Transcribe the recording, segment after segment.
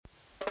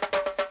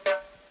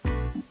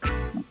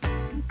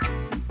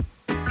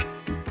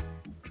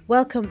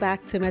Welcome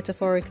back to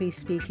Metaphorically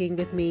Speaking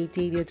with me,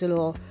 Delia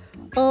Delore.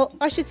 Or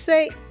I should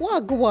say,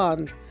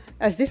 Wagwan.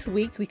 As this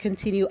week we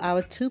continue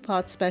our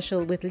two-part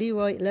special with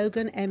Leroy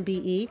Logan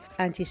MBE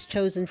and his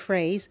chosen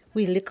phrase,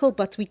 "We lickle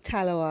but we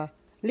tallower."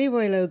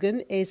 Leroy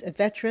Logan is a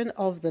veteran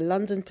of the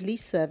London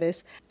Police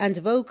Service and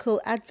vocal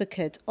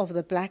advocate of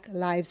the Black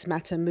Lives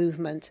Matter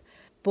movement.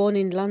 Born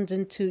in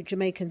London to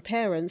Jamaican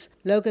parents,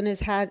 Logan has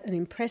had an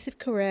impressive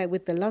career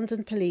with the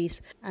London Police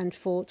and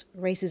fought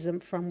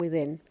racism from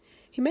within.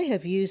 He may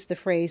have used the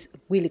phrase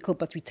 "we lickle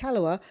but we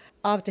tallower"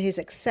 after his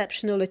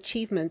exceptional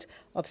achievement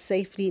of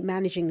safely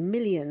managing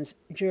millions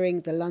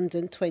during the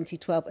London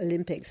 2012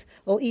 Olympics,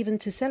 or even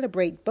to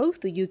celebrate both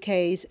the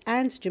UK's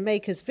and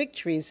Jamaica's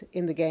victories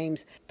in the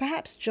Games.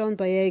 Perhaps John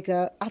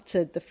Boyega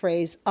uttered the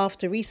phrase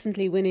after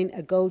recently winning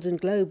a Golden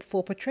Globe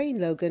for portraying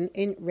Logan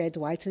in Red,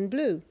 White and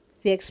Blue.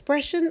 The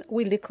expression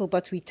 "we lickle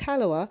but we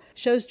tallower"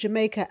 shows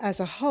Jamaica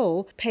as a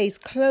whole pays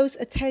close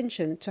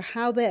attention to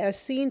how they are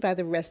seen by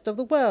the rest of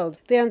the world.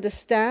 They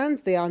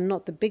understand they are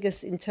not the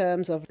biggest in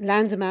terms of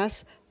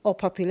landmass or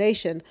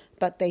population,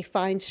 but they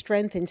find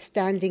strength in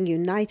standing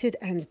united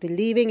and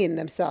believing in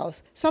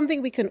themselves,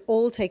 something we can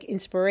all take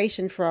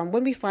inspiration from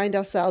when we find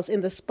ourselves in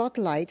the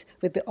spotlight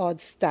with the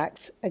odds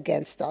stacked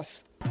against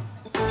us.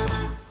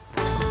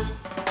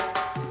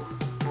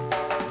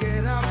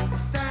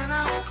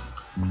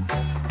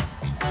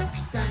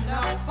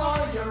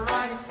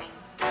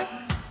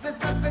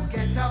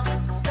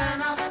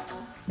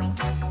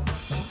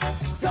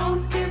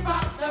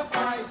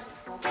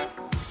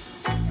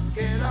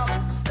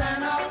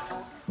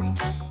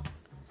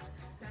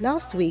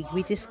 Last week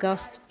we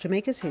discussed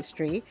Jamaica's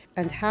history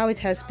and how it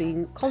has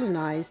been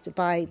colonized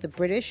by the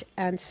British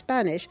and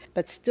Spanish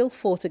but still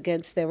fought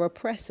against their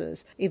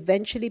oppressors,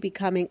 eventually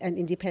becoming an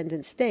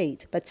independent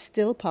state but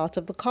still part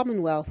of the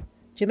Commonwealth.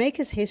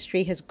 Jamaica's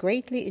history has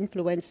greatly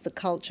influenced the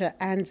culture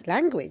and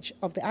language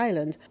of the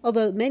island.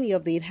 Although many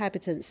of the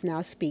inhabitants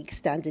now speak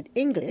standard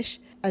English,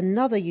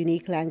 another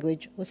unique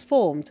language was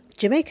formed.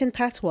 Jamaican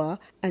Patois,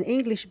 an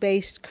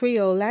English-based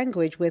Creole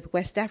language with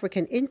West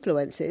African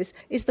influences,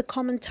 is the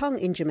common tongue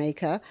in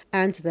Jamaica,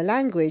 and the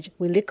language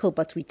 "we lickle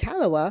but we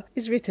tallower"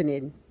 is written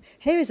in.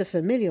 Here is a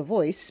familiar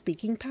voice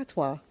speaking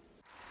Patois.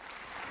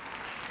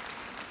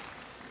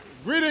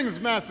 Greetings,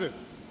 massive.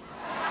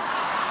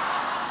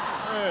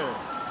 Hey.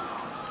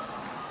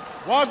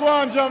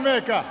 Wagwan,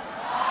 Jamaica.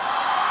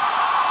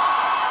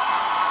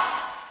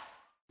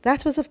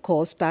 That was, of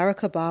course, Barack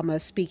Obama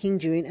speaking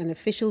during an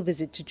official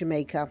visit to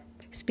Jamaica.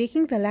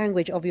 Speaking the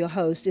language of your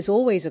host is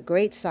always a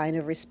great sign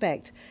of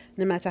respect,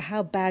 no matter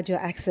how bad your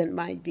accent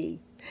might be.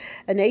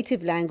 A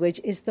native language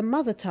is the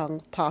mother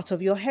tongue, part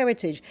of your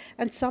heritage,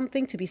 and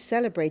something to be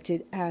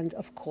celebrated and,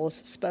 of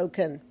course,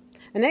 spoken.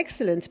 An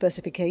excellent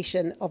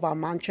personification of our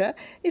mantra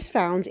is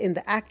found in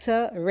the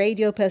actor,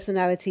 radio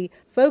personality,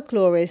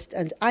 folklorist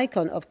and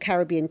icon of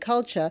Caribbean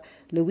culture,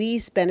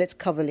 Louise Bennett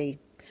Coverley,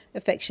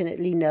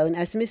 affectionately known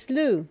as Miss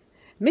Lou.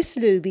 Miss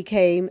Lou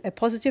became a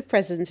positive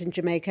presence in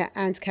Jamaica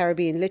and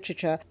Caribbean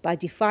literature by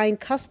defying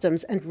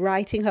customs and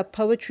writing her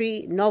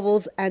poetry,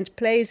 novels and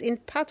plays in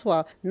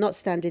Patois, not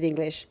standard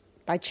English.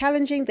 By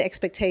challenging the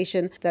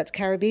expectation that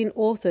Caribbean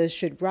authors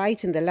should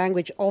write in the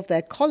language of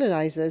their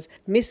colonizers,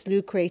 Miss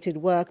Lou created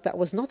work that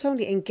was not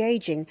only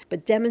engaging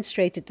but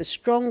demonstrated the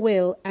strong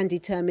will and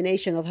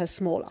determination of her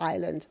small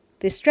island.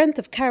 This strength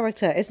of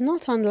character is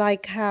not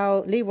unlike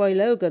how Leroy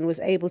Logan was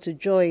able to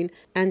join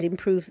and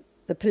improve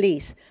the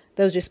police,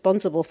 those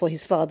responsible for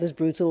his father's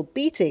brutal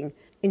beating,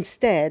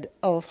 instead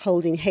of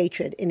holding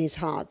hatred in his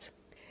heart.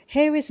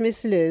 Here is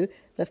Miss Lou,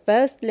 the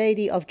First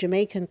Lady of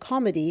Jamaican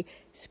comedy,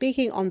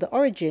 speaking on the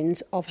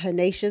origins of her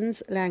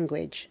nation's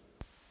language.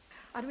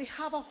 And we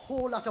have a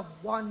whole lot of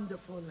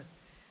wonderful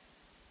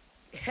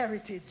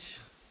heritage,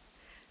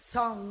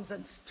 songs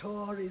and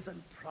stories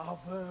and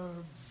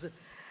proverbs,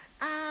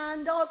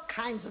 and all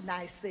kinds of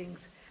nice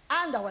things.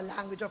 And our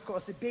language, of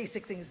course, the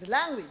basic thing is the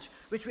language,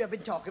 which we have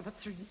been talking for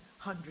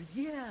 300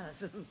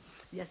 years.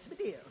 Yes, my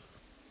dear.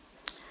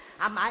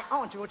 And my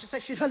aunt, she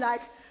said she don't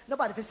like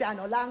nobody for say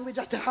no language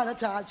at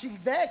all. She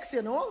vexed,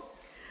 you know,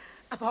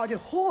 about the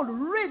whole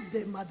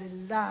rhythm of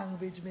the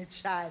language, my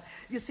child.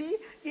 You see,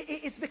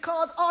 it's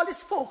because all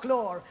this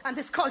folklore and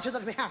this culture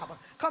that we have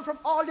come from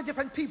all the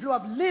different people who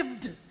have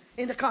lived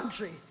in the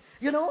country,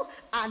 you know,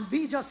 and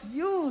we just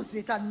use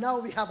it, and now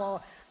we have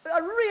a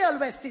real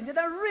West Indian,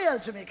 a real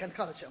Jamaican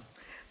culture.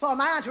 For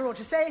my aunt wrote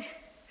to say,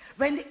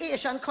 when the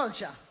Asian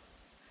culture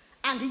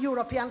and the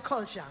European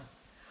culture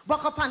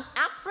work upon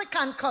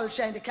African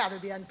culture and the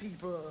Caribbean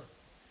people,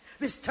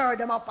 we stir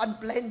them up and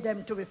blend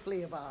them to a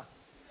flavor.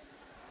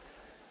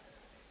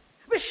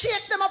 We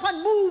shake them up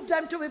and move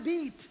them to a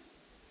beat.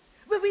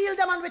 We wheel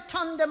them and we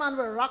turn them and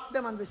we rock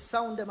them and we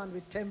sound them and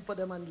we temper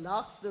them and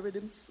laughs the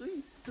rhythm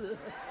sweet.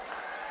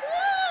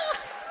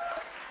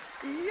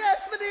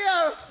 Yes, my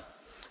dear.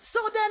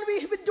 So then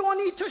we don't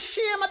need to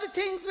shame at the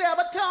things we have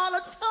at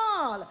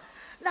all.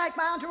 Like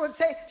my aunt would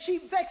say, she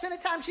vexed any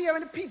time she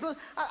hearing the people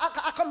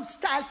I come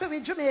style for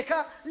with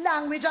Jamaica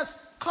language as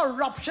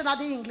corruption of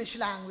the English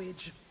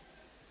language.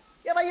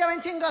 You ever hear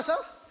anything, Gusso?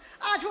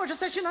 And Georgia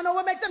said, she don't know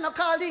what make them not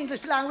call the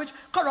English language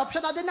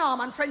corruption of the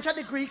Norman, French and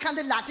the Greek and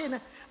the Latin,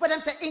 but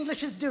them say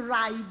English is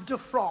derived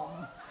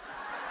from.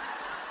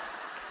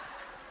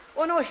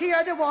 Oh no,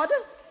 hear the word?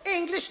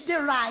 English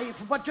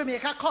derive, but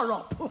Jamaica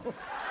corrupt.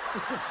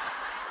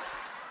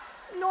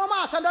 No,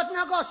 master, that's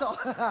not go so.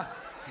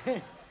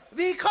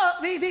 we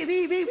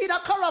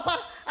not corrupt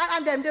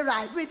and them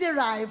derive. We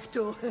derive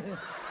too.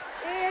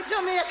 Hey,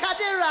 Jamaica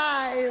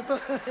derive.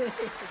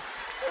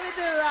 We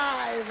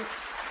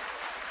derive.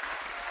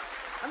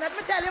 And let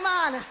me tell you,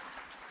 man,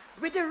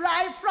 we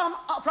derive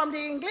from the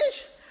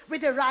English, we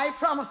derive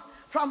from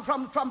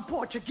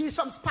Portuguese,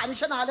 from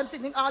Spanish and all them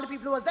sitting, all the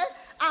people who was there.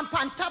 And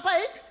on top of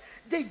it,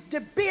 the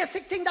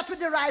basic thing that we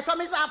derive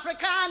from is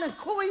African and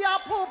Kuya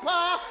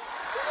Pupa.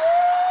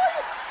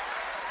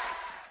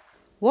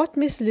 What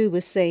Miss Lou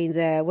was saying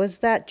there was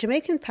that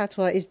Jamaican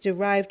patois is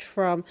derived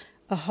from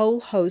a whole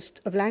host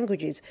of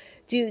languages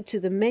due to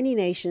the many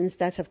nations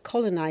that have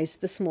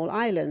colonized the small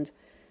island.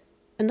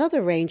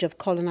 Another range of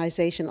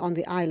colonization on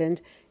the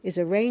island is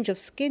a range of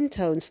skin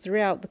tones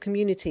throughout the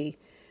community.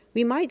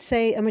 We might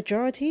say a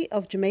majority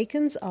of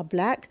Jamaicans are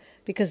black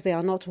because they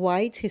are not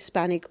white,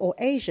 Hispanic or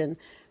Asian.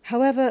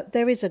 However,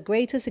 there is a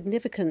greater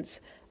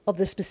significance of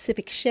the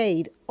specific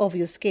shade of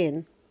your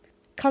skin.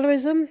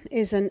 Colorism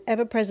is an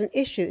ever-present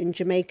issue in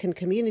Jamaican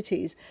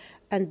communities,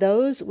 and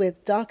those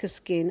with darker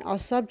skin are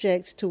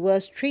subject to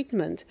worse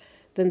treatment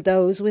than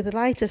those with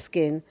lighter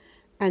skin,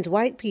 and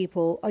white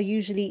people are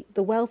usually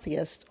the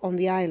wealthiest on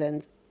the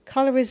island.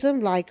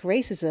 Colorism, like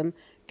racism,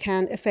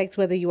 can affect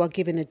whether you are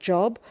given a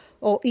job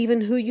or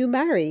even who you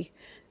marry.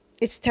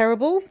 It's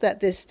terrible that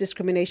this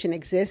discrimination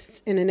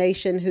exists in a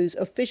nation whose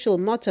official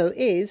motto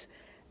is,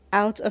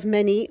 "Out of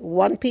many,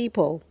 one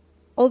people."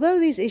 Although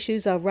these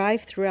issues are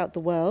rife throughout the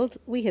world,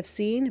 we have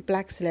seen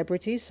black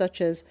celebrities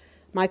such as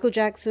Michael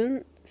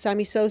Jackson,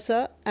 Sammy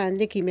Sosa and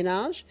Nicki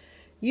Minaj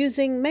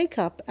using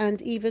makeup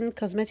and even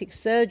cosmetic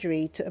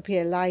surgery to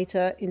appear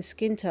lighter in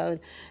skin tone.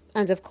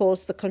 And of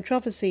course, the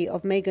controversy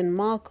of Meghan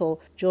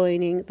Markle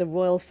joining the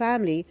royal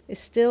family is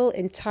still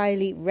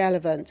entirely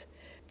relevant.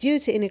 Due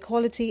to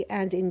inequality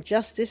and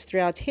injustice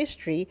throughout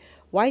history,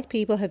 white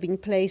people have been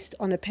placed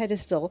on a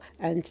pedestal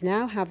and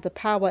now have the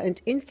power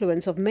and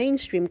influence of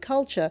mainstream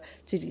culture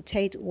to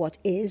dictate what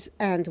is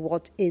and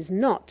what is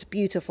not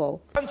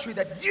beautiful. Country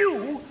that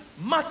you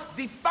must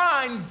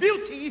define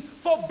beauty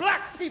for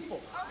black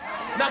people.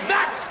 Now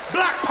that's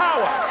black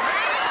power.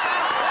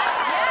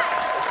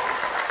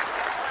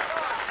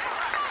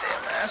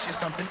 Let me ask you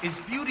something. Is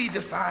beauty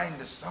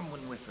defined as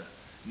someone with a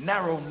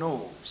narrow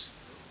nose?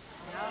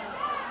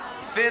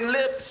 Thin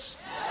lips?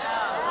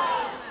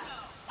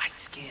 White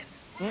skin?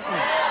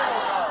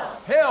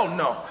 Hell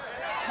no.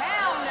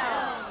 Hell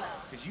no.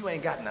 Because you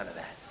ain't got none of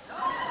that.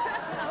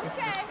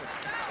 Okay.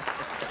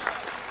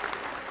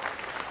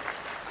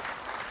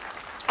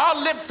 Our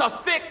lips are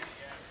thick.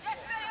 Yes,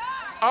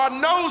 they Our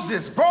nose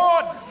is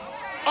broad.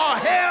 Our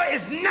hair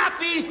is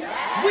nappy.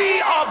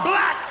 We are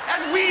black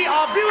and we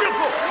are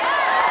beautiful.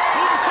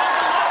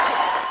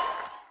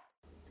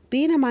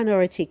 Being a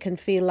minority can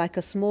feel like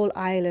a small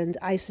island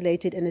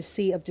isolated in a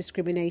sea of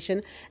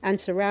discrimination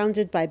and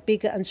surrounded by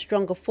bigger and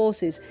stronger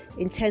forces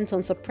intent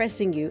on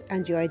suppressing you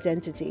and your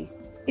identity.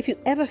 If you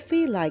ever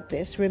feel like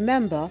this,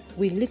 remember,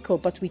 we little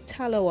but we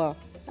taloa,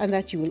 and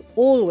that you will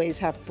always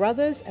have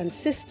brothers and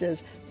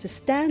sisters to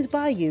stand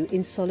by you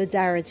in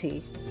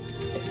solidarity.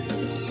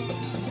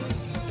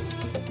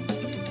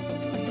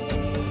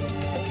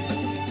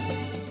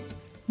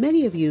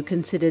 Many of you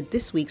considered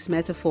this week's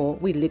metaphor,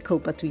 we little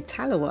but we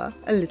taloa,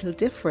 a little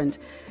different,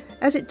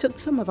 as it took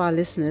some of our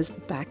listeners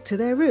back to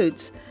their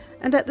roots,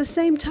 and at the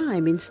same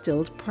time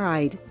instilled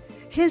pride.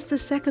 Here's the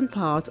second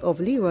part of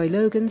Leroy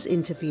Logan's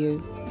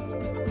interview.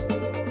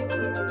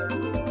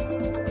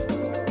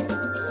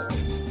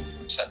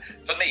 So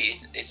for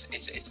me,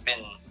 it's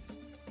been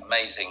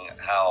amazing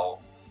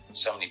how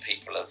so many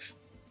people have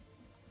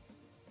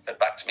fed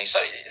back to me. So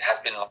it has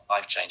been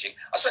life-changing.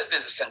 I suppose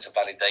there's a sense of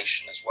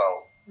validation as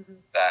well,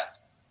 that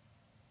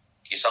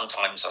you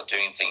sometimes are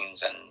doing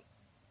things and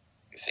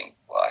you think,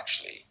 well,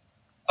 actually,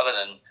 other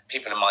than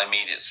people in my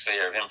immediate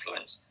sphere of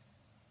influence,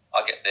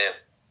 I get their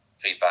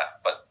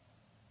feedback, but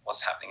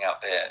what's happening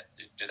out there,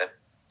 do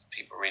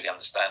people really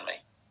understand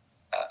me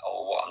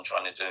or what I'm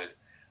trying to do?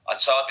 And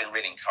so I've been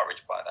really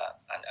encouraged by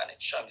that, and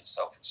it's shown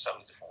itself in so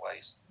many different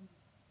ways.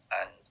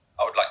 And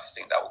I would like to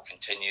think that will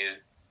continue,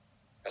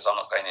 because I'm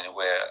not going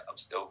anywhere. I'm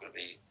still going to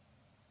be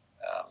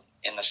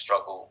in the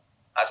struggle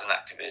as an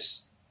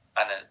activist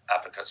and an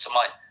advocate. So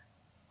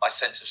my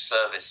sense of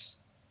service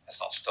has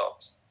not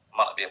stopped. I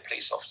might not be a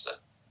police officer,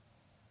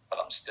 but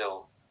I'm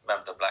still a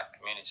member of the black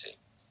community.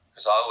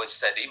 Because I always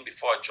said, even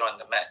before I joined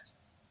the Met,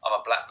 I'm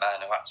a black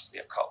man who happens to be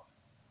a cop.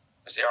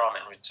 Because here I'm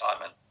in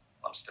retirement,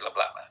 I'm still a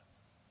black man.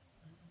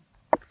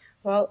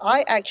 Well,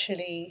 I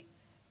actually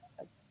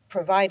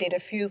provided a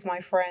few of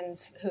my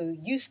friends who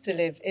used to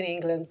live in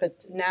England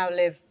but now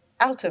live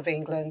out of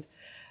England.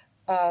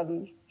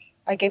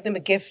 I gave them a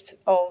gift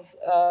of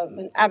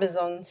an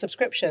Amazon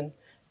subscription,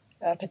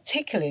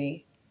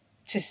 particularly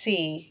to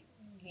see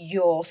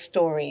your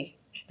story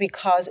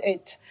because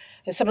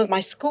some of my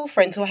school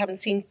friends who I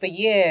haven't seen for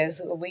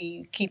years,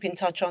 we keep in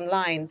touch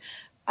online.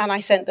 And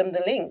I sent them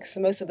the links.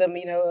 Most of them,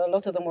 a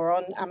lot of them were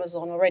on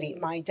Amazon already.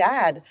 My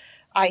dad,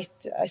 I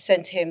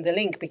sent him the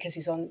link because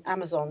he's on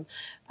Amazon.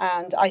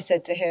 And I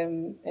said to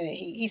him,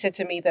 he said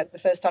to me that the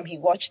first time he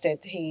watched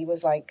it, he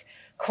was like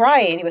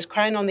crying. He was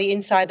crying on the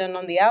inside and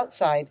on the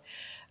outside.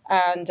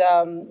 And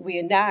we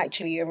are now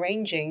actually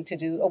arranging to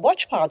do a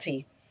watch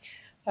party,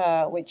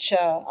 which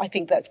I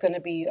think that's going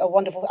to be a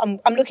wonderful.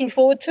 I'm looking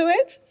forward to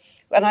it.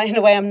 And in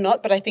a way I'm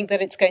not, but I think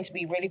that it's going to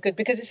be really good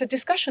because it's a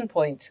discussion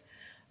point.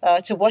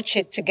 To watch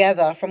it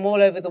together from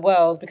all over the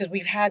world because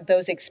we've had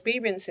those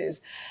experiences.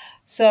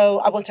 So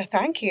I want to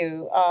thank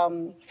you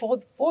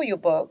for your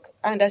book.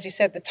 And as you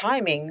said, the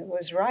timing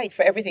was right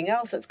for everything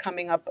else that's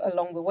coming up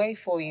along the way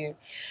for you.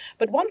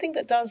 But one thing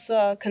that does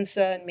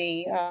concern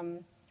me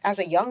as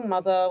a young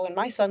mother, when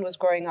my son was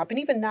growing up, and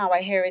even now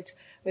I hear it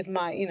with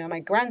my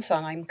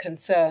grandson, I'm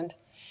concerned.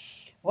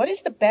 What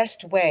is the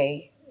best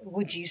way,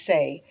 would you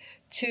say,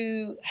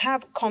 to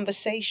have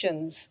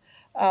conversations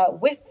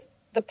with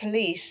the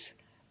police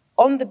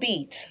on the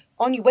beat,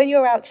 when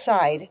you're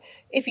outside,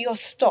 if you're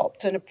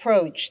stopped and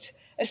approached,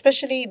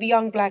 especially the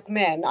young black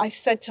men? I've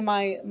said to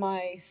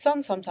my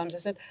son sometimes, I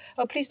said,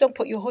 oh, please don't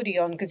put your hoodie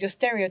on because you're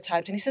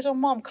stereotyped. And he says, oh,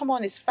 Mom, come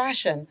on, it's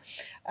fashion.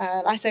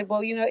 And I said, well,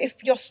 if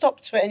you're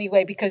stopped for any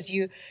way because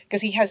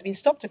he has been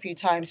stopped a few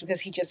times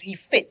because he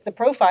fit the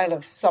profile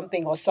of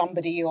something or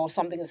somebody or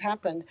something has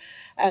happened.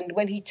 And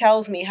when he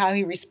tells me how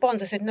he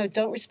responds, I said, no,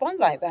 don't respond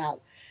like that,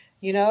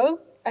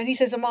 And he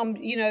says, Mom,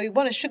 you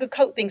want to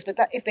sugarcoat things, but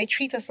if they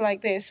treat us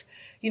like this,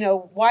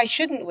 why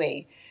shouldn't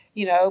we?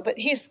 But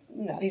he's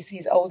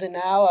older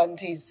now and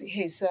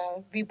his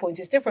viewpoint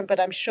is different. But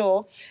I'm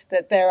sure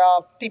that there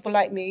are people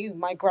like me.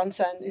 My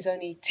grandson is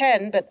only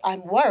 10, but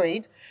I'm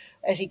worried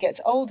as he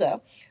gets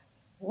older.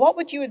 What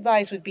would you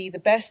advise would be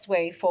the best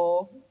way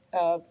for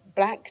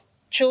black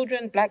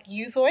children, black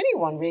youth, or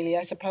anyone really,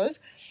 I suppose,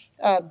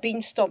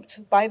 being stopped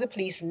by the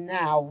police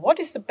now? What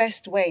is the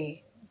best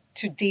way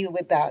to deal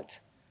with that?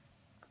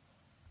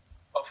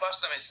 Well,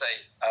 first let me say,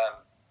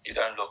 you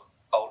don't look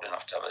old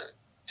enough to have a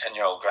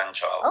 10-year-old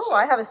grandchild. Oh, so.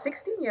 I have a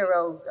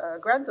 16-year-old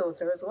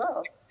granddaughter as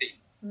well.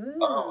 Oh,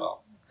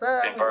 well. So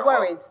I'm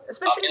worried, well.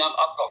 Especially.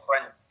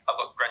 I've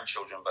got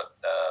grandchildren, but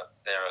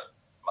they're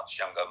much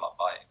younger.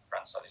 My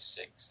grandson is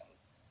 6, and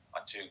my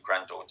 2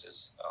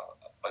 granddaughters are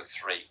both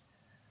 3.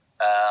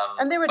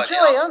 And they're a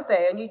joy, aren't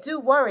they? And you do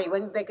worry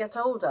when they get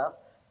older.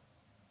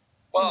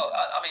 Well,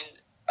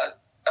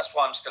 that's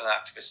why I'm still an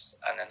activist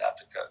and an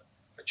advocate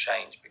for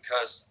change,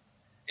 because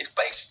it's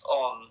based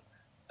on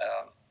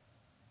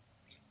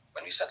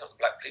when we set up the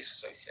Black Police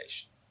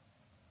Association,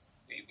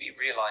 we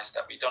realised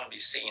that we don't want to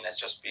be seen as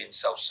just being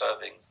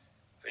self-serving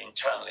for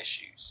internal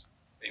issues.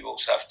 We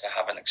also have to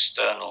have an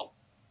external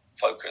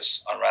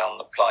focus around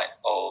the plight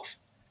of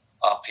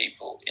our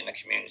people in the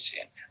community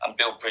and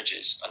build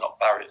bridges and not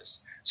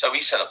barriers. So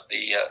we set up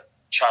the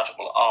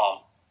charitable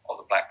arm of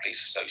the Black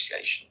Police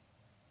Association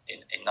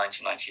in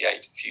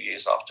 1998, a few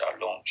years after our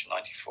launch in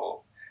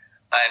 94.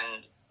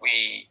 And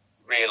we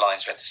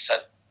realised we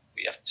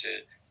have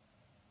to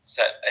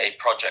set a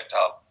project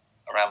up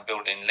around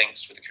building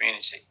links with the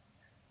community.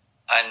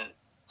 And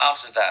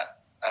out of that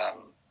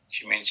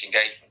community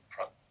engagement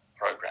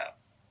program,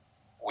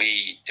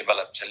 we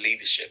developed a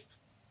leadership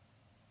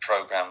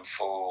program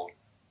for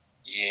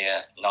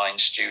year 9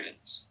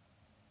 students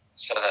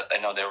so that they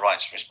know their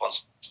rights and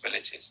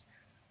responsibilities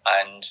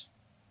and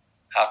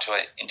how to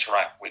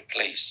interact with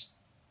police.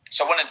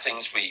 So one of the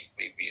things we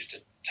used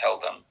to tell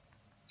them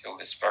till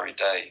this very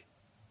day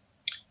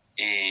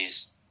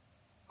is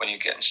when you're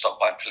getting stopped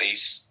by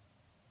police,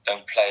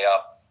 don't play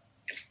up,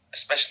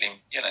 especially,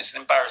 it's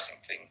an embarrassing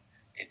thing.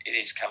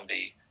 It can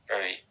be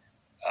very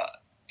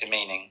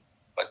demeaning,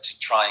 but to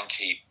try and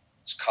keep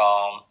as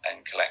calm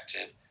and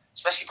collected,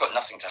 especially if you've got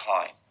nothing to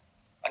hide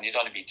and you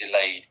don't want to be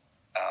delayed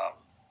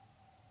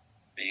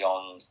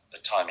beyond the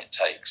time it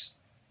takes.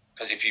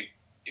 Because if you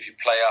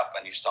play up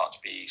and you start to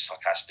be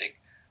sarcastic,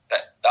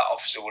 that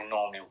officer will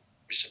normally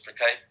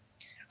reciprocate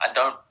and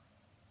don't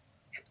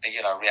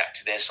react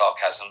to their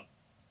sarcasm.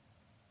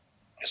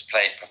 Just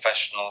play it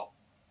professional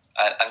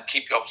and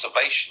keep your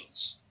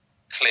observations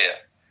clear.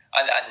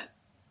 And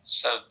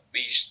so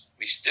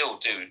we still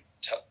do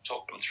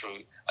talk them through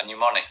a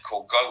mnemonic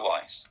called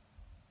GoWise.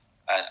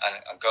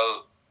 And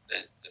Go,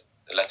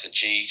 the letter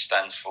G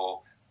stands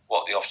for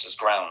what the officer's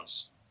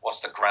grounds.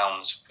 What's the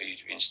grounds for you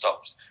to be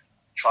stopped?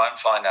 Try and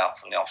find out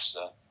from the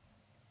officer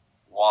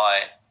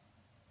why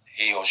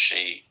he or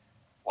she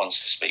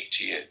wants to speak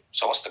to you.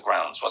 So what's the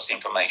grounds? What's the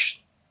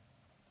information?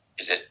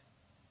 Is it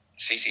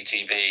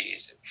CCTV?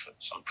 Is it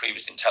some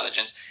previous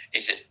intelligence?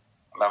 Is it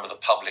a member of the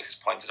public has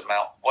pointed them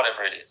out?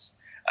 Whatever it is.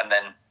 And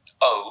then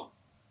O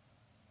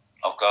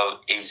of Go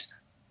is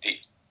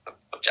the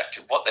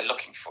objective, what they're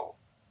looking for.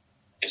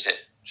 Is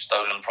it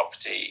stolen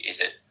property? Is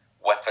it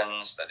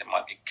weapons that they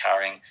might be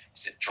carrying?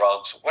 Is it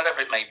drugs?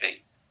 Whatever it may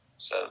be.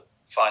 So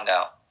find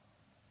out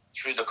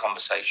through the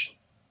conversation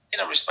in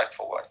a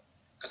respectful way.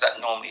 because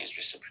that normally is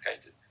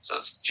reciprocated. So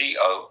it's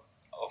G-O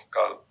of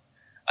go.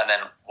 And then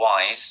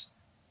wise,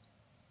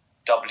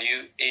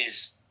 W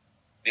is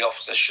the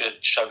officer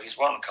should show his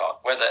warrant card,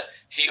 whether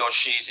he or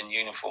she is in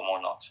uniform or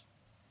not.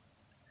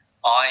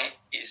 I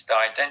is their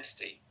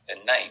identity, their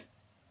name.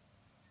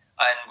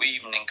 And we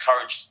even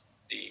encourage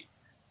the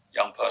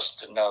young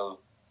person to know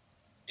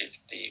if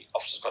the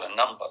officer's got a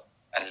number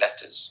and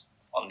letters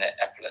on their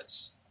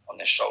epaulets, on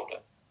their shoulder.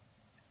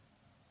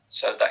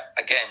 So that,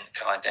 again,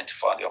 can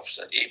identify the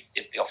officer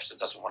if the officer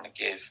doesn't want to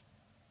give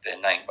their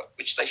name, but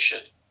which they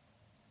should.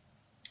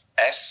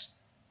 S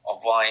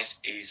of wise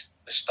is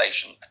the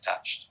station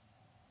attached.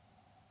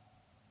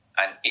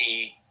 And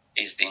E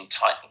is the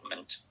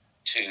entitlement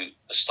to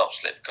the stop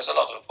slip, because a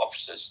lot of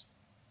officers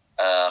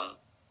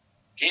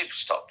give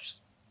stops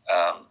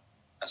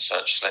and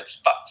search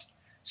slips, but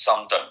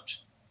some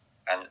don't.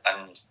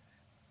 And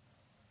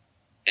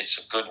it's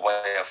a good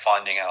way of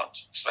finding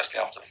out, especially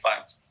after the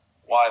fact,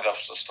 why the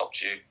officer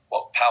stopped you,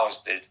 what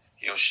powers did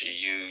he or she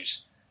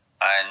use,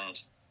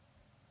 and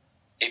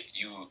if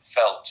you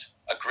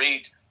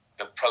agreed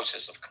the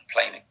process of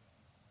complaining.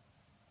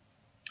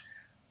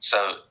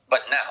 So,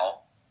 but now,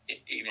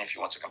 even if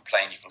you want to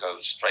complain, you can go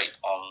straight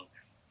on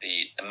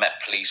the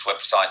Met Police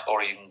website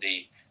or even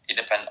the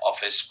Independent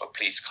Office for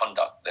Police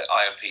Conduct, the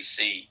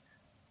IOPC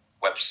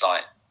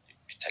website.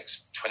 It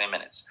takes 20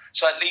 minutes.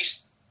 So at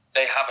least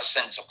they have a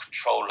sense of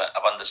control,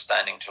 of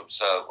understanding to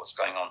observe what's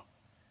going on.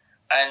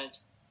 And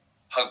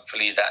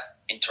hopefully that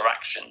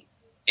interaction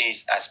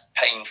is as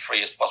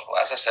pain-free as possible.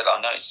 As I said,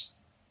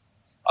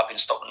 I've been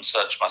stopped and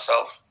searched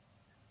myself.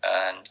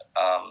 And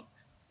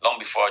long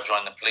before I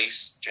joined the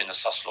police, during the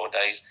sus law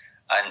days,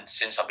 and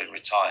since I've been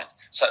retired.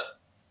 So,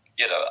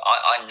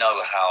 I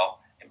know how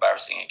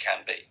embarrassing it can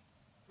be.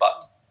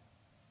 But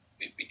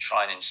we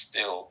try and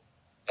instill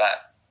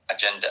that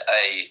agenda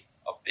A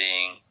of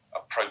being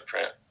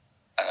appropriate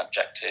and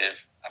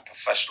objective and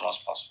professional as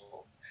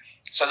possible.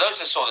 So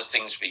those are sort of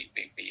things we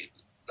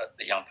let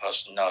the young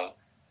person know,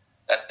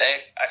 that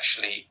they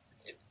actually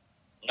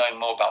know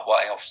more about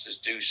why officers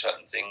do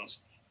certain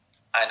things,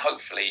 and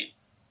hopefully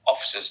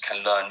officers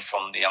can learn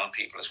from the young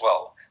people as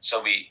well.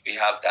 So we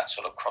have that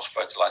sort of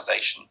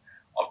cross-fertilization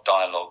of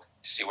dialogue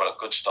to see what a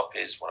good stop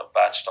is, what a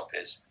bad stop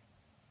is,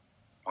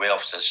 where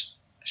officers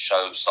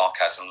show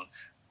sarcasm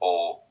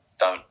or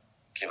don't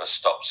give a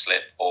stop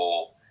slip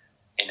or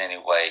in any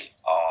way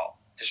are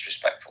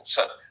disrespectful.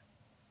 So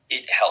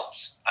it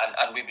helps.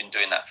 And we've been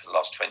doing that for the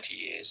last 20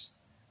 years.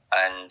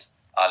 And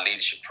our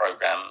leadership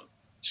program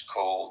is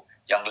called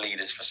Young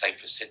Leaders for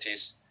Safer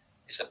Cities.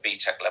 It's a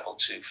BTEC level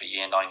 2 for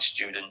year 9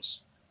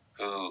 students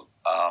who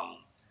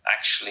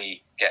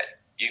actually get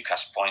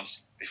UCAS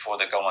points before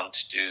they go on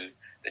to do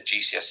the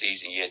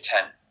GCSEs in year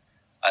 10.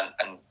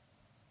 And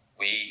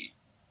we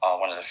are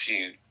one of the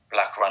few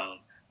black-run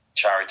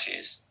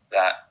charities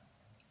that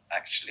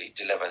actually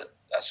deliver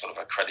a sort of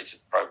accredited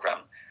program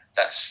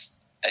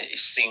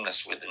is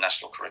seamless with the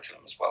national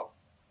curriculum as well.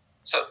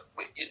 So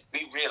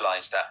we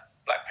realise that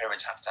black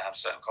parents have to have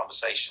certain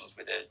conversations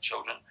with their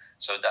children.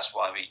 So that's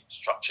why we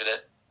structured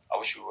it. I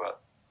wish we were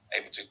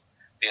able to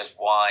be as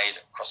wide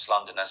across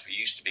London as we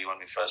used to be when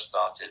we first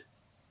started.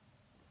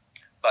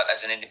 But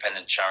as an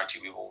independent charity,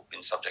 we've all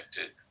been subject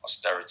to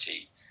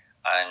austerity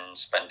and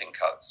spending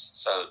cuts.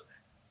 So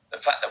the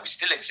fact that we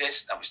still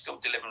exist and we're still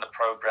delivering the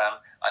program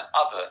and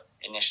other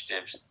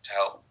initiatives to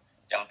help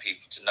young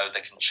people to know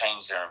they can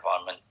change their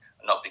environment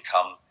and not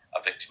become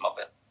a victim of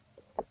it.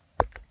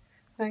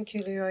 Thank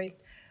you, Leroy.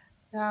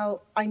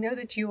 Now, I know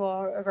that you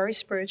are a very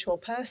spiritual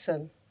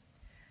person.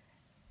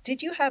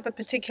 Did you have a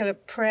particular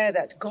prayer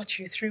that got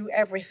you through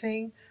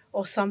everything,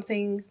 or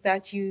something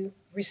that you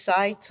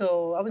recite,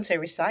 or I wouldn't say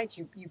recite,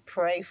 you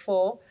pray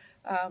for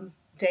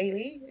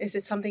daily? Is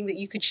it something that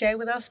you could share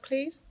with us,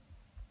 please?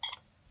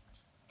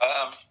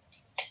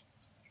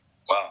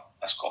 Well,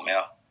 that's caught me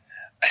out.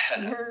 A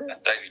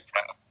daily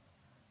prayer.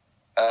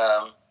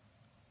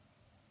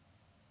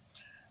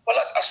 Well,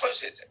 I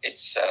suppose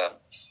it's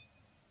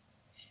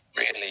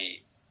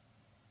really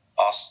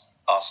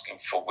asking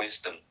for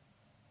wisdom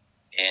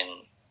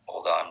in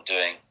all that I'm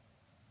doing,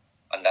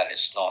 and that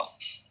it's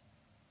not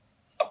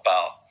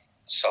about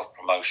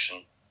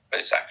self-promotion, but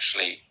it's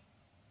actually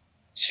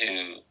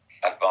to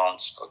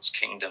advance God's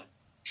kingdom,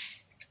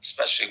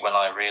 especially when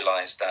I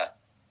realize that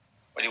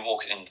when you're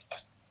walking in the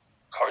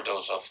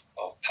corridors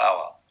of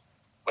power,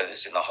 whether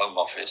it's in the Home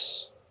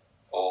Office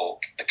or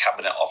the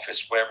Cabinet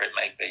Office, wherever it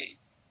may be,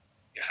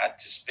 you had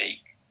to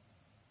speak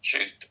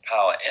truth to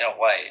power in a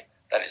way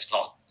that it's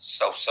not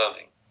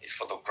self-serving, it's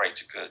for the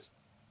greater good.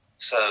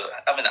 So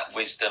having that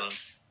wisdom,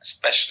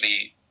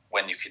 especially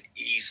when you could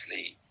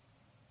easily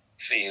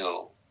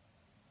feel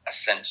a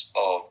sense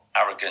of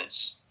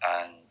arrogance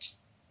and,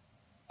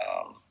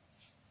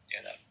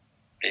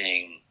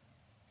 being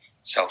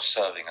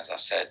self-serving, as I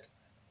said,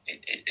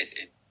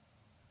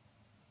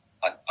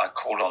 I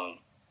call on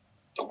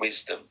the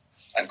wisdom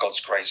and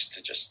God's grace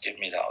to just give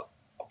me that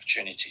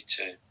opportunity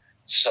to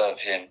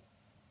serve Him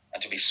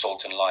and to be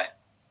salt and light,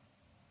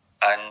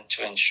 and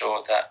to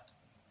ensure that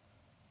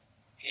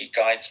He he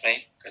guides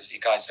me, because he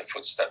guides the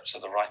footsteps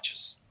of the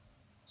righteous.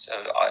 So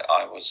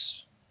I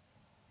was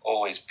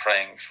always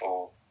praying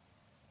for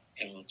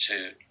him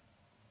to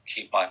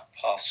keep my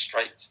path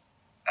straight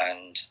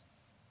and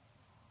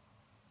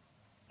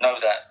know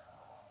that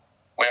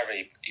wherever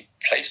he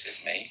places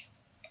me,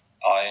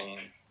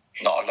 I'm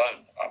not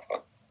alone. I've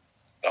got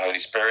the Holy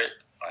Spirit,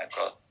 I've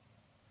got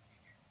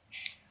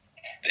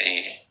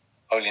the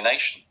holy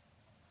nation,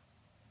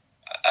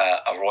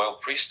 a royal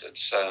priesthood.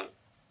 So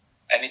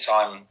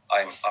anytime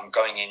I'm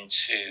going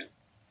into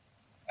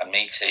a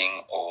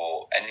meeting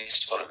or any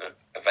sort of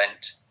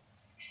event,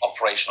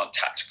 operational,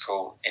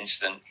 tactical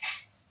incident,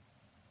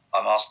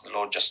 I'm asking the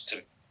Lord just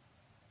to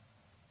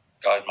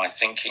guide my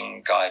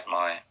thinking, guide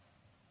my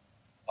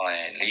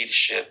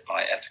leadership,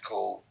 my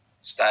ethical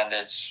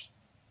standards,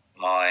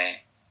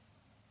 my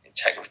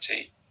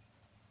integrity,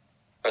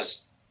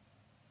 because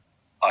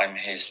I'm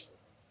his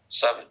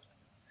servant.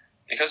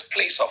 Because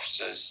police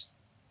officers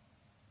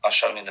are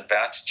shown in the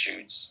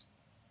Beatitudes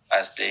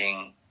as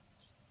being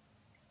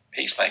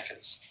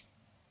peacemakers,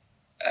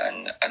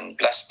 and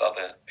blessed are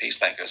the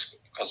peacemakers,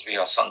 because we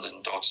are sons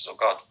and daughters of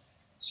God.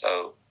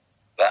 So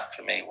that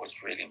for me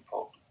was really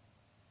important,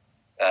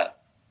 that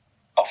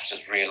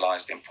officers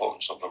realize the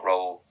importance of the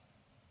role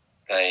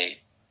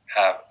they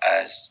have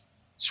as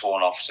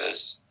sworn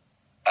officers,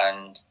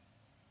 and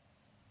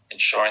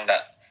ensuring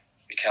that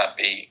we can't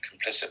be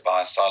complicit by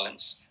our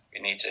silence. We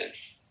need to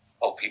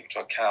hold people to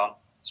account,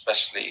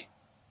 especially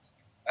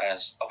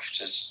as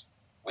officers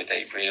with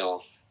a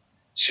real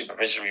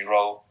supervisory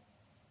role.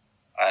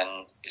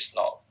 And it's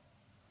not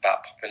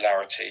about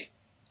popularity,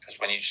 because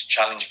when you just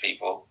challenge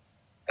people,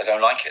 they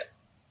don't like it.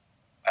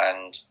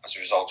 And as a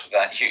result of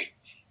that, you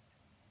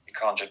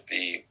can't just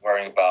be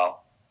worrying about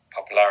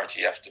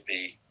popularity. You have to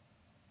be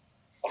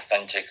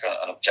authentic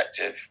and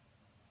objective.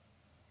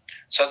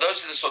 So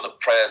those are the sort of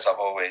prayers I've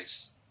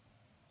always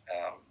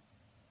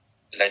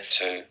led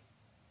to,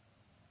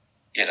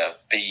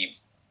 be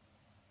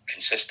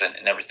consistent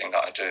in everything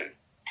that I do.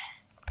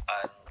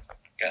 And,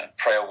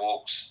 prayer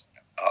walks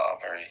are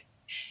very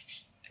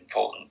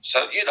important.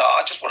 So,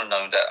 I just want to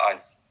know that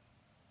I've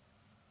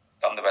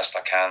done the best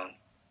I can,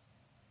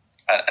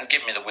 and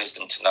give me the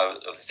wisdom to know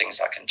of the things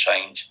I can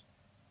change,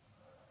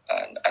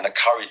 and the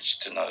courage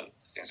to know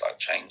the things I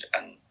change,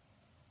 and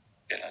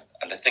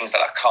and the things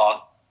that I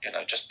can't,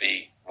 just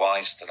be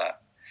wise to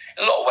that.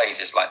 In a lot of ways,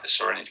 it's like the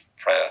Serenity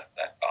Prayer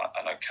that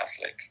I know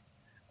Catholic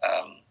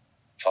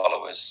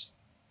followers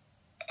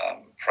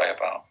pray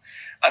about,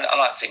 and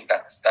I think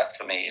that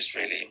for me is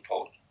really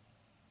important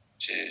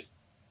to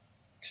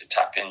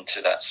tap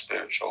into that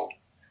spiritual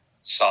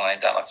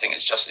side, and I think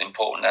it's just as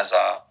important as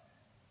our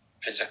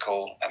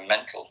physical and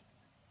mental.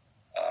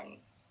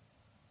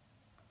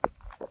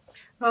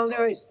 Well,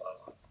 Leroy,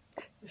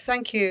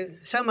 thank you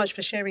so much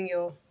for sharing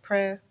your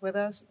prayer with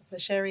us, for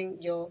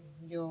sharing your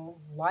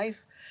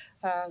life,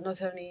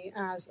 not only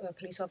as a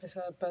police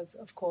officer, but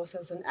of course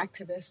as an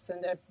activist,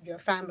 and your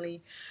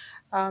family.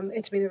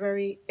 It's been a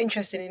very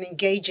interesting and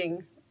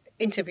engaging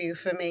interview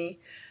for me.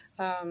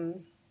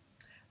 I'm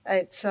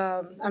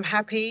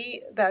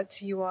happy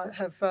that you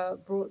have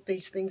brought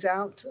these things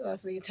out for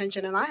the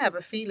attention, and I have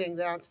a feeling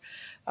that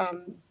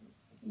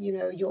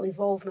your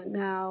involvement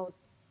now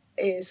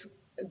is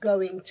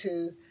going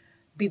to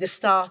be the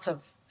start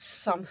of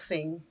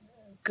something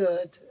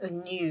good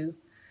and new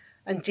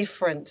and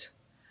different.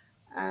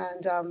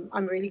 And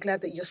I'm really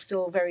glad that you're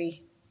still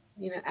very,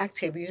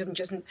 active. You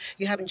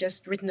haven't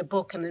just written a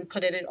book and then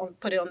put it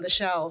on the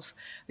shelves.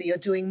 That you're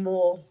doing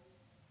more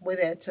with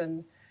it,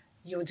 and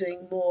you're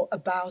doing more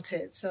about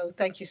it. So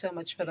thank you so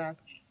much for that.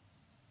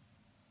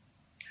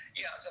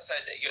 Yeah, as I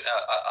said,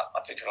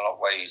 I think in a lot of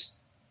ways,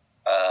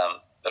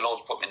 the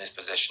Lord's put me in this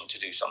position to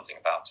do something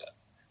about it.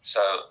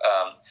 So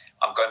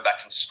I'm going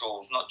back into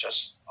schools, not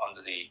just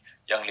under the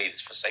Young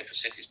Leaders for Safer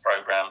Cities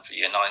program for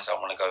Year 9s. I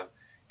want to go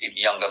even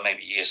younger,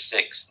 maybe Year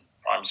 6,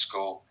 primary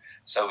school.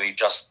 So we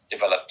just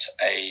developed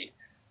a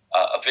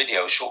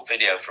short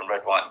video from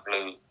Red, White and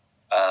Blue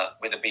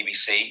with the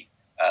BBC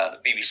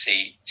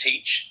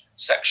Teach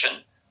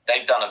section.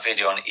 They've done a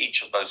video on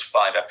each of those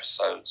 5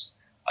 episodes.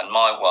 And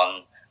my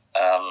one,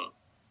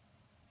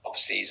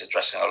 obviously, is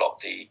addressing a lot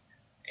of the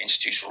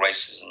institutional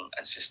racism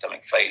and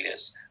systemic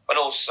failures, but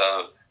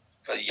also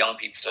for young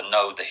people to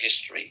know the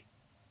history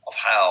of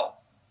how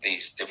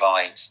these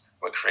divides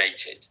were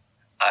created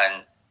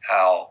and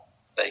how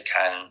they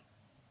can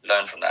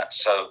learn from that.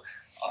 So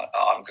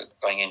I'm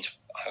going into,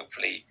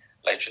 hopefully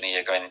later in the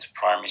year, going into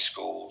primary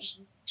schools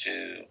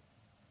to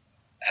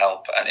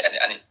help, and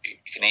you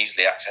can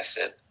easily access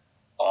it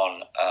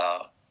on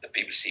the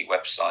BBC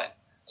website.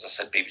 As I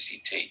said,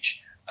 BBC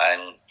Teach,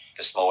 and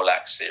the Small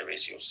Axe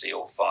series, you'll see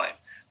all 5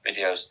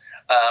 videos.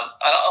 And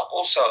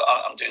also,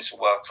 I'm doing some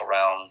work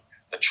around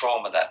the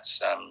trauma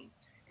that's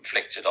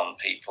inflicted on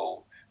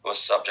people who are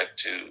subject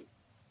to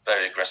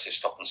very aggressive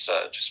stop and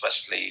search,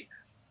 especially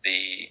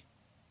the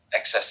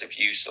excessive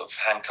use of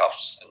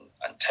handcuffs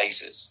and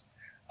tasers.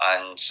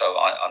 And so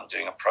I'm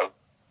doing a program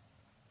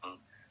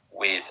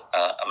with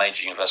a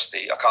major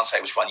university. I can't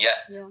say which one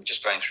yet. Yeah. We're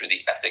just going through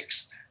the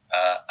ethics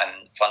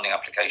and funding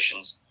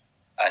applications.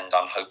 And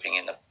I'm hoping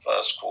in the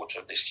first quarter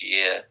of this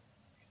year,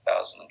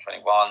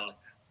 2021,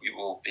 we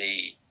will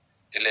be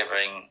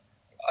delivering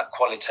a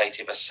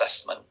qualitative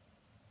assessment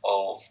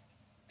of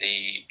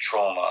the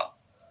trauma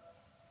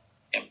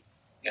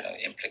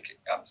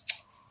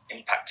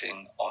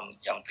impacting on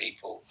young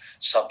people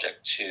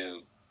subject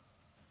to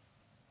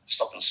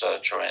stop and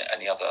search or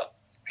any other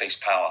police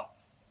power.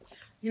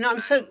 I'm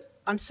so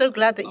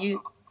glad that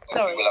you.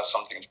 Sorry. We'll have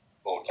something to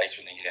report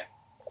later in the year.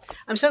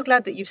 I'm so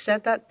glad that you've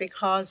said that,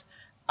 because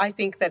I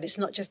think that it's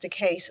not just a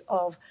case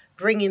of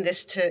bringing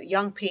this to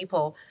young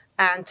people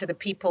and to the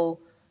people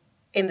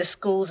in the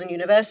schools and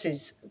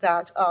universities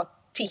that are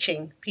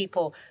teaching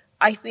people.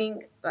 I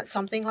think that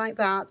something like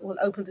that will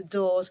open the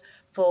doors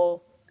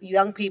for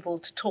young people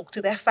to talk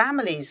to their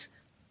families,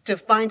 to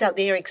find out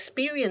their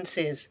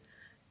experiences,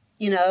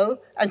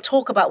 and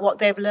talk about what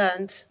they've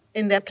learned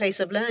in their place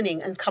of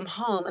learning, and come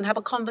home and have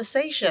a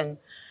conversation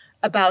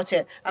about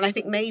it. And I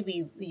think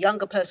maybe the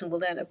younger person will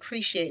then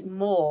appreciate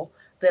more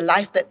the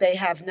life that they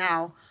have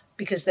now,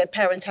 because their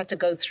parents had to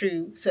go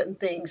through certain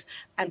things,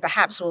 and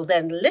perhaps will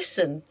then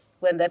listen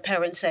when their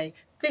parents say,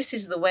 this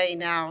is the way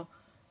now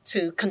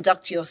to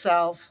conduct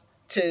yourself,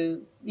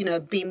 to,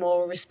 be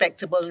more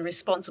respectable and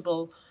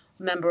responsible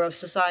member of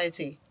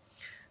society.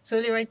 So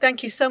Leroy,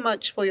 thank you so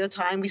much for your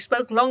time. We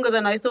spoke longer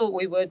than I thought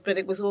we would, but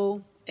it was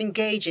all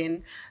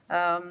engaging.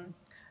 And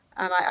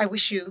I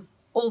wish you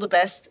all the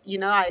best.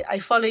 I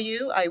follow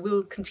you. I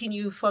will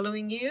continue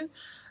following you.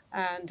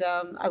 And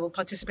I will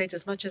participate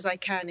as much as I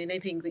can in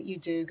anything that you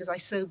do, because I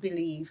so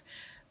believe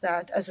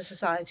that as a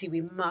society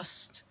we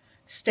must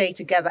stay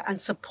together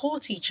and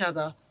support each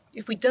other.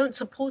 If we don't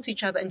support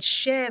each other and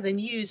share the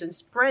news and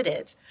spread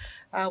it,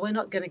 we're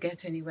not going to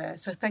get anywhere.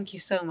 So thank you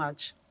so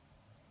much.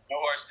 No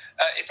worries.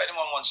 If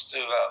anyone wants to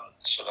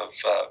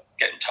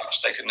get in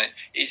touch, they can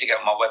easily go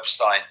on my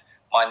website.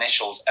 My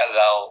initials,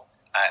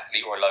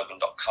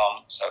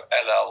 ll@leroylogan.com. So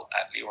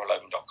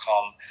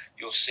ll@leroylogan.com.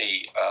 You'll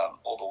see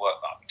all the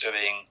work that I'm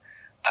doing.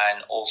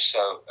 And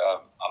also,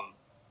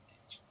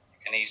 you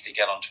can easily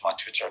get onto my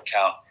Twitter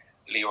account,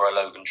 Leroy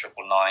Logan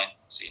 999.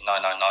 See,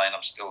 999.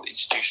 I'm still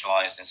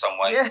institutionalized in some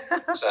way. Yeah.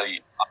 So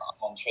I'm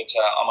on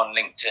Twitter. I'm on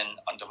LinkedIn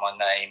under my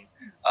name.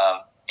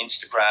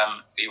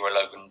 Instagram, Leroy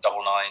Logan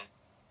 99.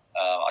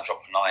 I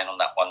dropped a 9 on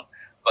that one.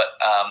 But,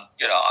 I'm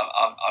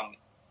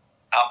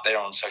out there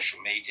on social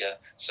media.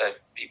 So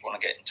if people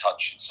want to get in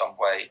touch in some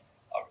way,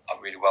 I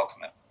really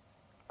welcome it.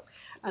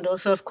 And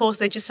also, of course,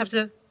 they just have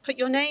to put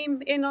your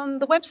name in on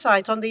the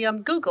website, on the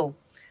Google,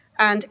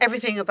 and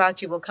everything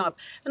about you will come up.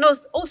 And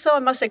also I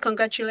must say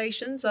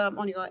congratulations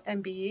on your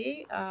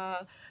MBE.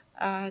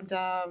 And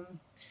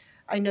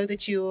I know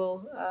that you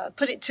will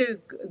put it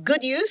to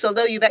good use,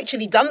 although you've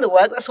actually done the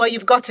work. That's why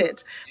you've got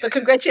it. But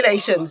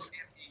congratulations.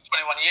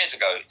 21 years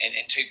ago in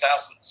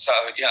 2000. So,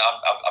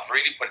 I've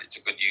really put it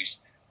to good use,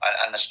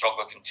 and the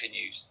struggle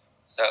continues.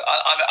 So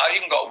I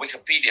even got a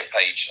Wikipedia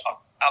page.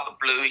 Out of the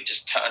blue, it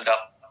just turned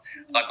up,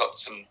 and I got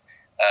some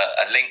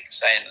a link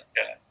saying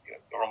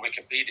you're on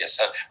Wikipedia.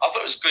 So I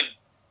thought it was good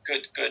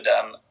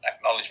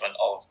acknowledgement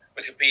of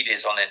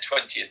Wikipedia's on their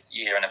 20th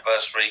year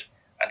anniversary,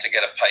 and to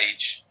get a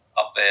page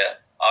up there.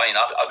 I mean,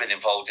 I've been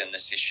involved in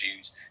this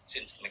issue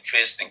since the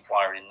McPherson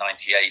inquiry in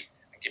 '98,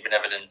 and given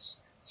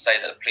evidence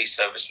saying that the police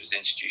service was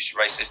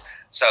institutionally racist.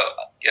 So,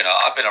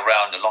 I've been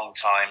around a long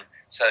time.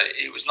 So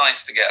it was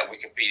nice to get a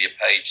Wikipedia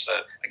page.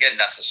 So again,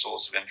 that's a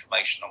source of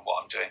information on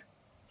what I'm doing.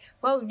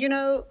 Well,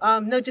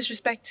 no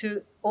disrespect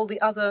to all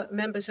the other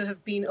members who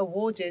have been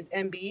awarded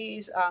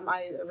MBEs.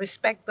 I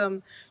respect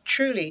them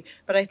truly.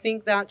 But I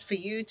think that for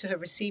you to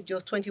have received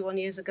yours 21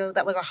 years ago,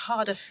 that was a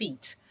harder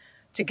feat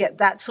to get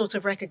that sort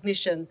of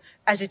recognition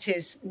as it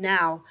is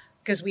now.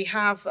 Because we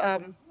have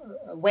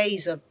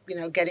ways of,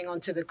 getting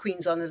onto the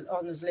Queen's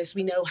Honours list.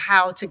 We know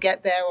how to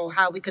get there or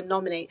how we can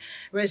nominate.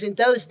 Whereas in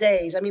those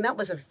days, that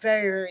was a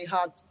very, very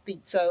hard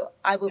feat. So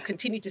I will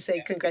continue to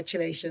say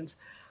congratulations.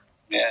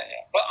 Yeah.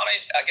 But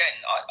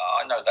again,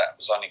 I know that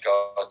was only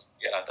God,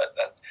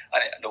 that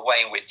and the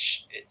way in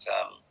which it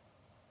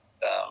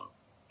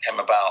came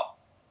about.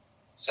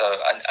 So,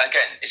 and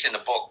again, it's in the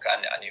book,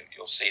 and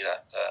you'll see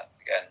that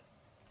again.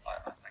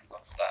 I thank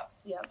God for that.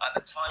 Yeah. And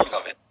the timing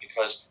of it,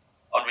 because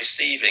on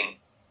receiving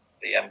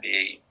the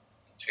MBE in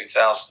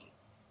 2000,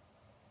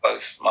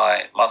 both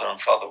my mother and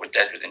father were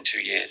dead within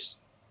 2 years.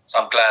 So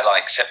I'm glad I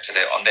accepted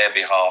it on their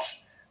behalf,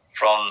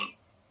 from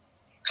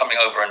coming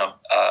over in a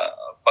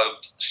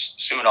boat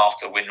soon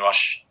after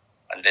Windrush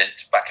and then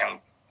to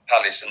Buckingham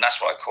Palace. And that's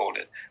what I called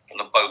it, from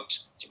the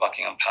boat to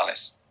Buckingham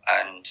Palace,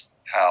 and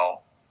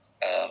how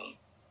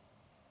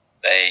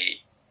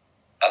they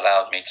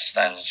allowed me to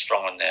stand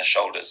strong on their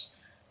shoulders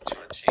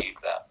to achieve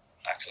that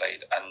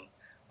accolade. And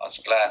I was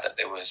glad that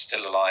they were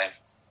still alive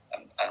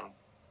and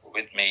were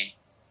with me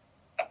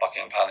at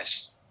Buckingham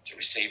Palace to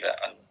receive it.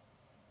 And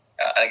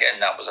again,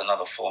 that was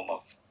another form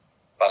of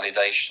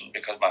validation,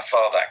 because my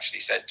father actually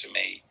said to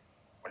me,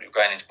 when we were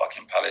going into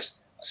Buckingham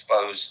Palace, I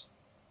suppose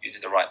you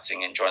did the right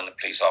thing in joining the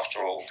police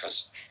after all,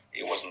 because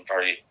he wasn't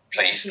very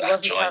pleased. He wasn't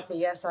actually. happy.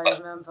 Yes, I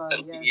remember.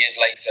 Then Yes. years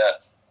later,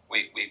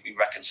 we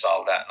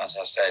reconciled that, and as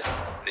I said,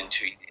 within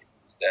 2 years,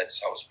 dead.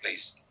 So I was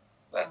pleased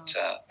that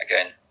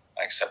again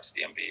I accepted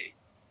the MBE.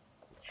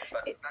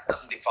 But that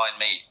doesn't define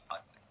me.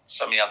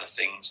 So many other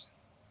things,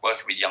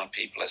 working with young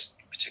people, in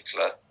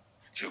particular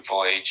through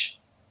Voyage,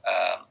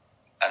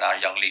 and our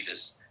Young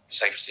Leaders for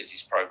Safer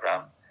Cities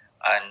program,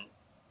 and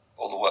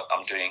all the work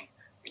I'm doing,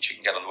 which you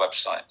can get on the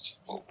website,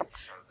 will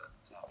show that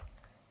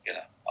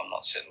I'm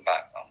not sitting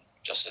back. I'm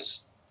just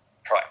as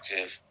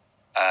proactive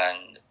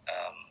and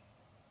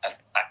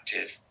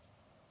active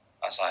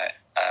as I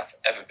have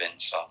ever been.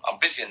 So I'm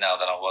busier now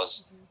than I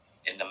was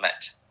in the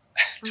Met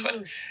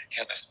 7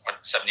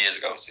 years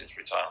ago since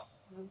retirement.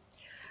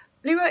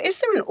 Leroy, is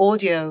there an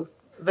audio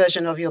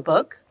version of your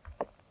book?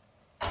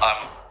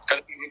 I'm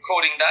going to be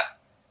recording that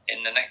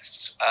in the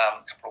next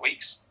couple of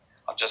weeks.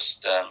 I've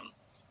just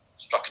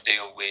struck a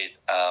deal with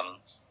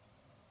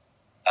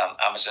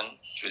Amazon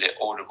through their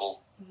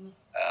Audible.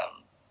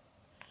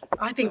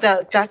 I think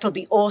that'll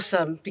be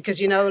awesome because,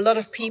 a lot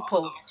of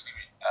people... I'm actually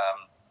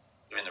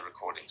doing the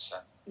recording, so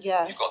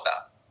Yes. you've got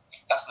that.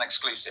 That's an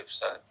exclusive,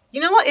 so...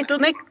 You know what? It'll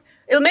make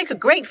a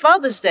great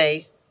Father's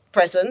Day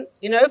present,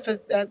 for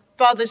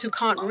fathers who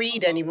can't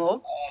read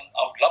anymore.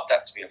 I would love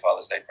that to be a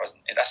Father's Day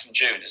present. That's in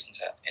June, isn't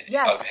it?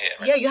 Yes. Over here.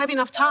 Right? Yeah, you have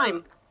enough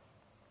time.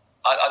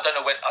 I don't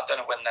know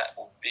when that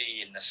will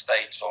be in the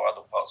States or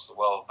other parts of the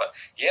world, but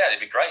yeah, it'd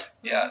be great.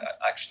 Yeah,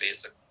 actually,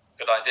 it's a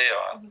good idea.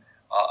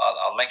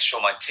 I'll make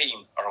sure my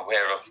team are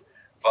aware of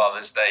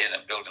Father's Day and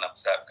then building up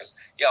to that, because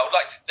I would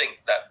like to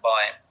think that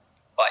by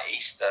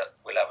Easter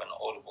we'll have an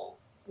Audible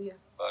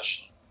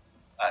version,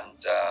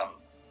 and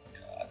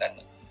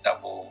then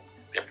that will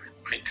be a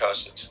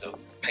precursor to the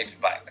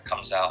paperback that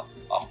comes out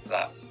after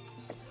that.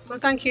 Well,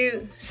 thank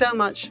you so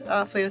much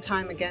for your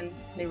time again,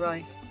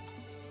 Leroy.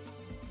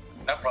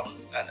 No problem,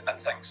 and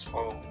thanks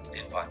for the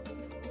invite.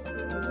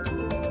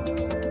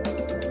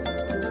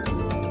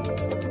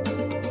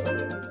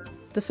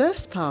 The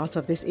first part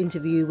of this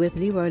interview with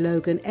Leroy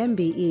Logan,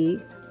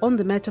 MBE, on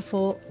the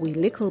metaphor "we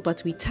little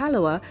but we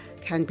tallower"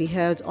 can be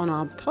heard on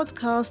our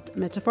podcast,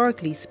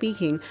 Metaphorically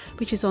Speaking,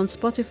 which is on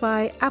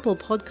Spotify, Apple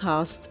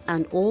Podcasts,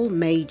 and all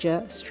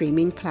major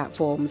streaming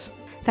platforms.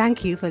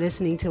 Thank you for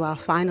listening to our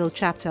final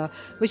chapter,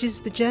 which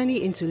is the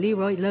journey into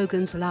Leroy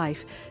Logan's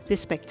life.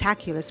 This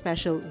spectacular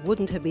special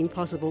wouldn't have been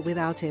possible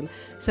without him,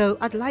 so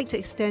I'd like to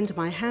extend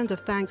my hand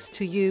of thanks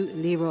to you,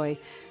 Leroy.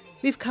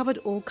 We've covered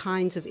all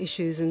kinds of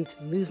issues and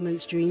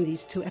movements during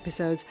these 2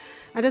 episodes,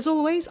 and as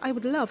always, I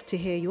would love to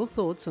hear your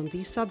thoughts on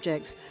these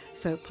subjects,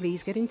 so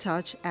please get in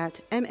touch at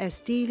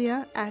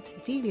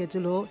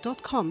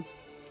msdelia@deliadelore.com.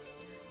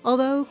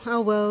 Although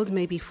our world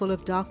may be full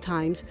of dark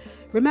times,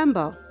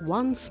 remember,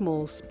 one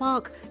small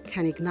spark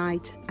can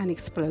ignite an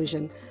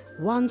explosion.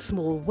 One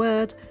small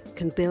word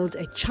can build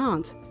a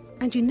chant,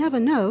 and you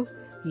never know,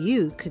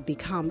 you could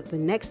become the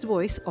next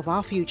voice of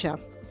our future.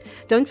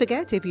 Don't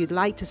forget, if you'd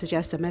like to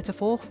suggest a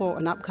metaphor for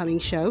an upcoming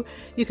show,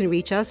 you can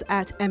reach us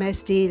at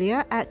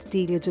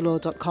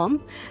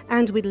msdelia@deliadelore.com,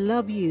 and we'd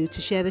love you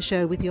to share the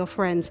show with your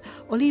friends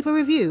or leave a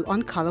review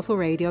on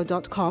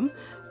colourfulradio.com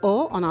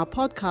or on our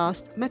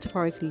podcast,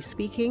 Metaphorically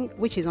Speaking,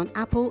 which is on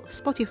Apple,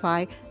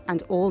 Spotify,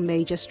 and all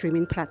major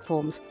streaming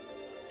platforms.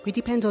 We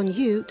depend on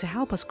you to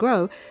help us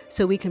grow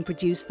so we can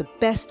produce the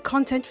best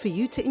content for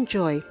you to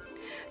enjoy.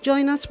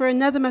 Join us for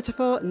another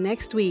metaphor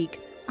next week.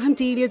 I'm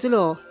Delia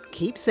Delore.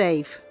 Keep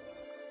safe.